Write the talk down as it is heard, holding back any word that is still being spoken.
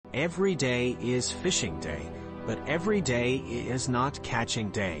Every day is fishing day, but every day is not catching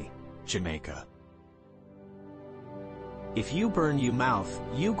day. Jamaica. If you burn you mouth,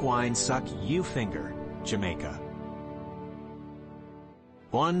 you guine suck you finger. Jamaica.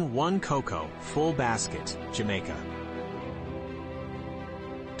 One cocoa, full basket. Jamaica.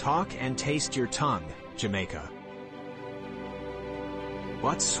 Talk and taste your tongue. Jamaica.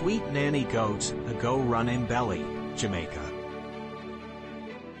 What sweet nanny goat, a go run in belly. Jamaica.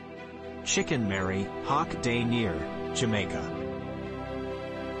 Chicken Mary, hawk day near. Jamaica.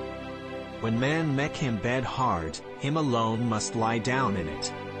 When man make him bed hard, him alone must lie down in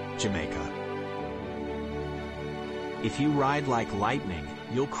it. Jamaica. If you ride like lightning,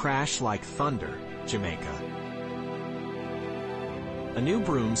 you'll crash like thunder. Jamaica. A new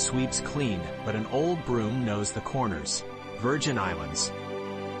broom sweeps clean, but an old broom knows the corners. Virgin Islands.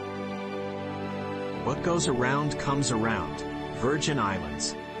 What goes around comes around. Virgin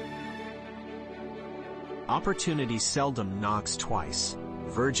Islands. Opportunity seldom knocks twice.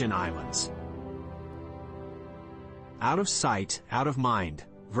 Virgin Islands. Out of sight, out of mind.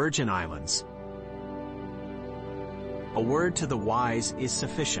 Virgin Islands. A word to the wise is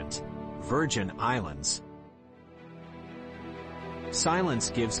sufficient. Virgin Islands. Silence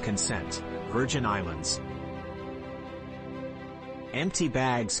gives consent. Virgin Islands. Empty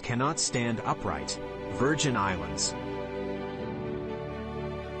bags cannot stand upright. Virgin Islands.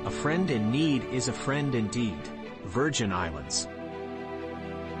 A friend in need is a friend indeed. Virgin Islands.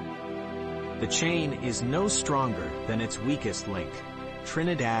 The chain is no stronger than its weakest link.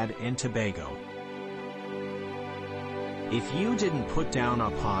 Trinidad and Tobago. If you didn't put down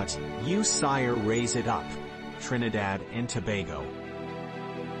a pot, you sire raise it up. Trinidad and Tobago.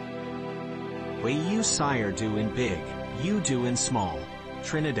 Way you sire do in big, you do in small.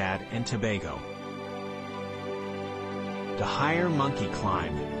 Trinidad and Tobago. The higher monkey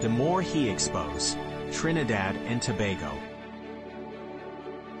climb, the more he expose. Trinidad and Tobago.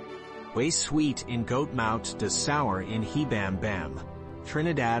 Way sweet in goat mouth does sour in he bam bam.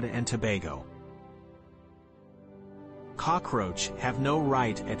 Trinidad and Tobago. Cockroach have no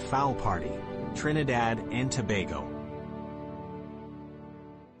right at fowl party. Trinidad and Tobago.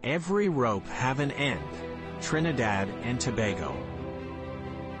 Every rope have an end. Trinidad and Tobago.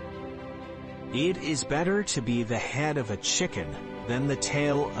 It is better to be the head of a chicken than the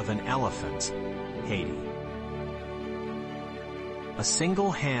tail of an elephant. Haiti. A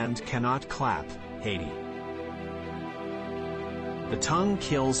single hand cannot clap. Haiti. The tongue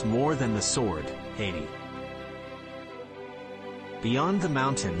kills more than the sword. Haiti. Beyond the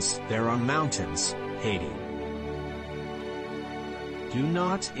mountains, there are mountains. Haiti. Do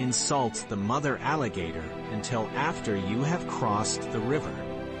not insult the mother alligator until after you have crossed the river.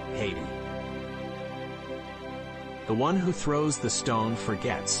 Haiti. The one who throws the stone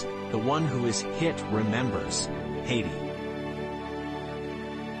forgets. The one who is hit remembers. Haiti.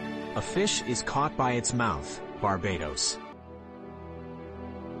 A fish is caught by its mouth. Barbados.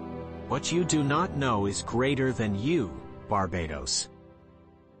 What you do not know is greater than you. Barbados.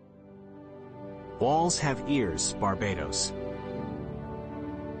 Walls have ears. Barbados.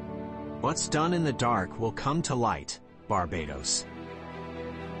 What's done in the dark will come to light. Barbados.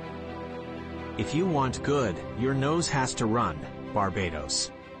 If you want good, your nose has to run.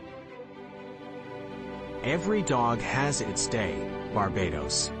 Barbados. Every dog has its day.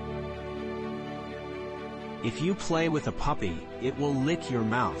 Barbados. If you play with a puppy, it will lick your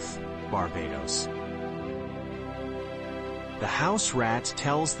mouth. Barbados. The house rat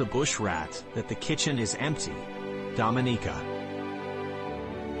tells the bush rat that the kitchen is empty. Dominica.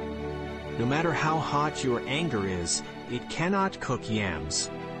 No matter how hot your anger is, it cannot cook yams.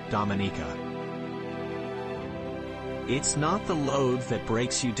 Dominica. It's not the load that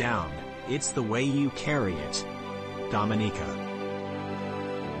breaks you down, it's the way you carry it. Dominica.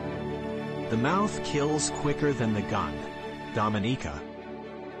 The mouth kills quicker than the gun. Dominica.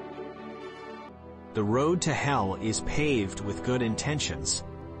 The road to hell is paved with good intentions.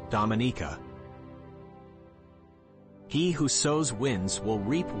 Dominica. He who sows winds will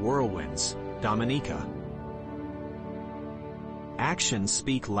reap whirlwinds. Dominica. Actions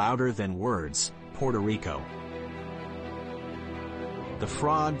speak louder than words. Puerto Rico. The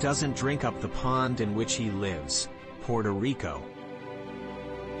frog doesn't drink up the pond in which he lives. Puerto Rico.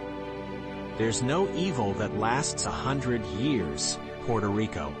 There's no evil that lasts 100 years. Puerto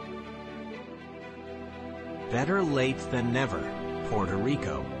Rico. Better late than never. Puerto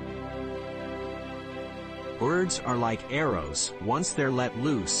Rico. Birds are like arrows. Once they're let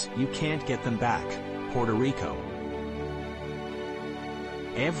loose, you can't get them back. Puerto Rico.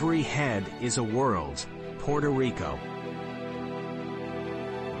 Every head is a world. Puerto Rico.